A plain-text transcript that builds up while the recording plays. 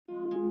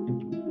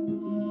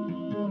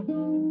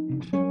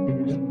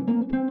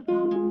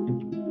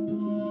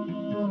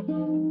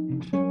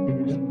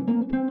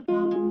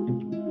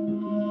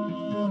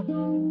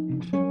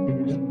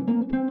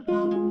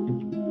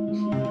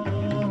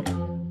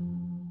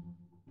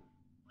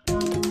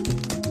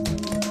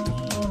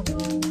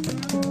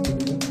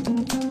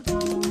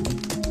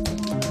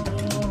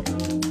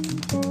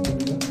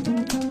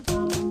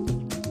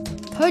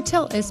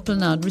Hotel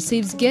Esplanade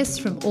receives guests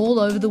from all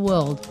over the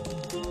world.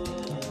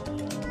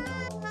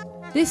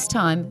 This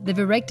time, they've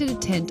erected a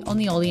tent on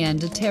the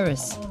Oleander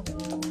Terrace.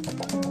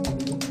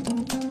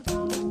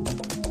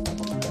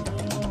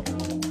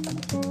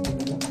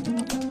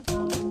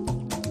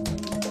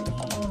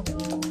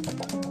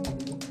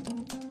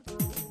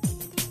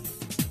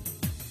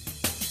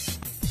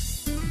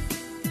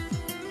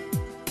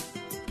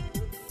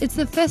 It's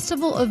the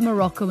Festival of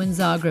Morocco in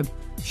Zagreb,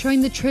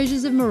 showing the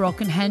treasures of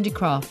Moroccan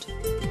handicraft.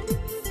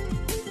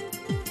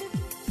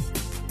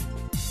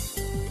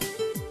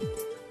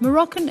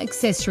 Moroccan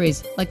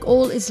accessories, like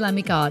all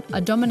Islamic art,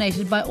 are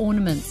dominated by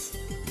ornaments.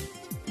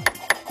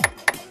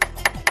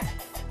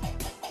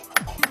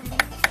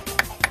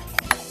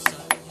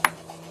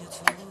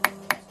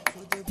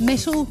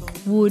 Metal,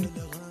 wood,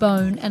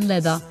 bone and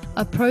leather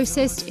are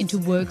processed into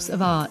works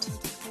of art.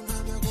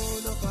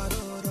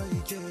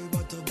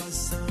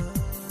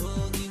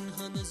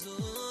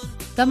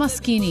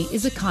 Damaskini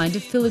is a kind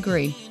of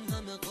filigree.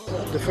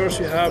 The first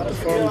you have to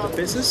form the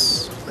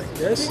pieces like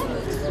this.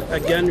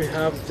 Again we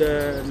have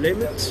the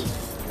limit,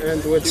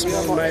 and with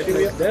small knife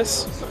like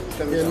this,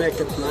 you make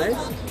it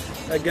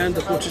knife. Again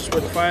the purchase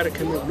with fire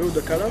can blue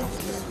the color,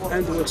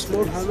 and with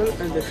small hammer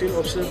and the feel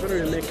of silver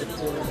you make it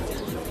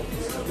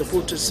the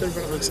purchase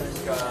silver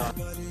inside.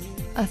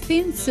 A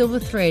thin silver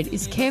thread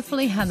is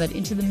carefully hammered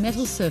into the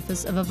metal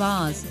surface of a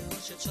vase.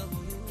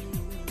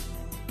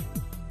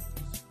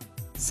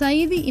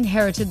 Saidi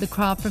inherited the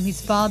craft from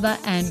his father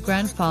and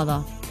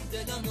grandfather.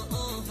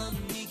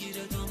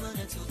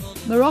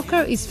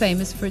 Morocco is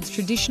famous for its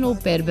traditional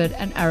Berber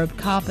and Arab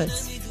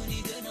carpets.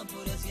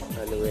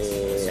 And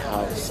we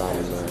have some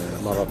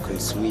Moroccan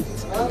sweet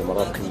and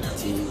Moroccan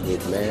tea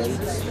with men.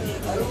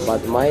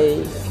 But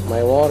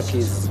my work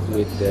is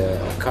with the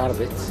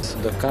carpet.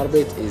 The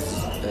carpet is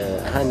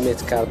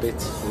handmade carpet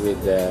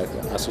with the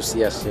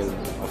association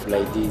of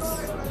ladies.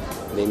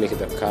 They make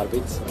the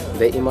carpet.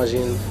 They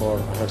imagine for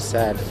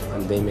herself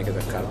and they make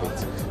the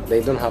carpet.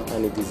 They don't have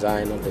any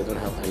designer, they don't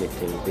have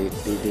anything.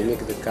 They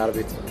make the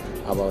carpet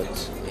about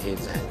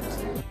his head.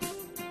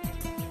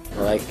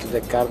 Like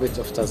the carpet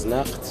of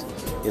Taznacht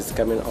is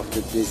coming off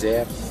the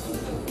desert.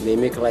 They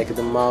make like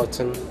the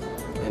mountain,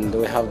 and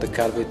we have the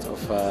carpet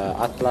of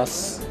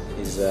Atlas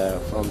is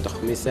from the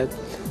Khmisad,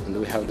 and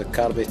we have the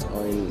carpet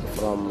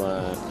from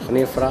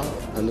Khnifra,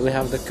 and we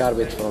have the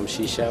carpet from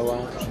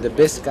Shishawa. The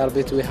best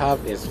carpet we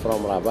have is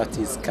from Rabat,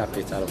 is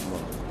capital of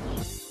Morocco.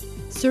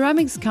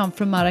 Ceramics come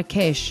from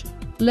Marrakesh.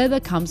 Leather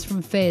comes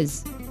from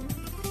Fez.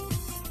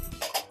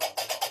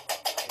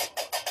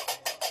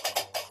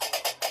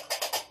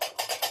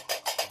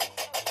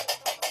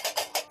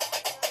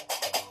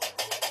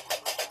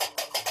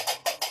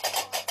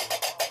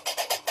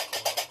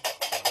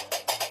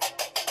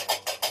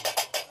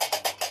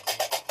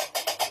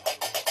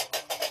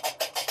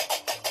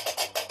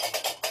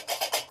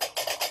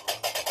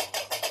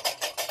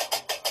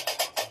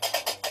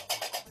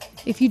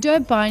 If you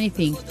don't buy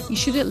anything, you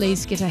should at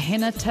least get a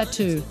henna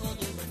tattoo.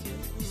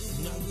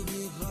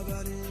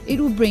 It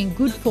will bring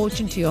good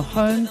fortune to your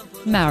home,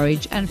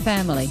 marriage and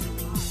family.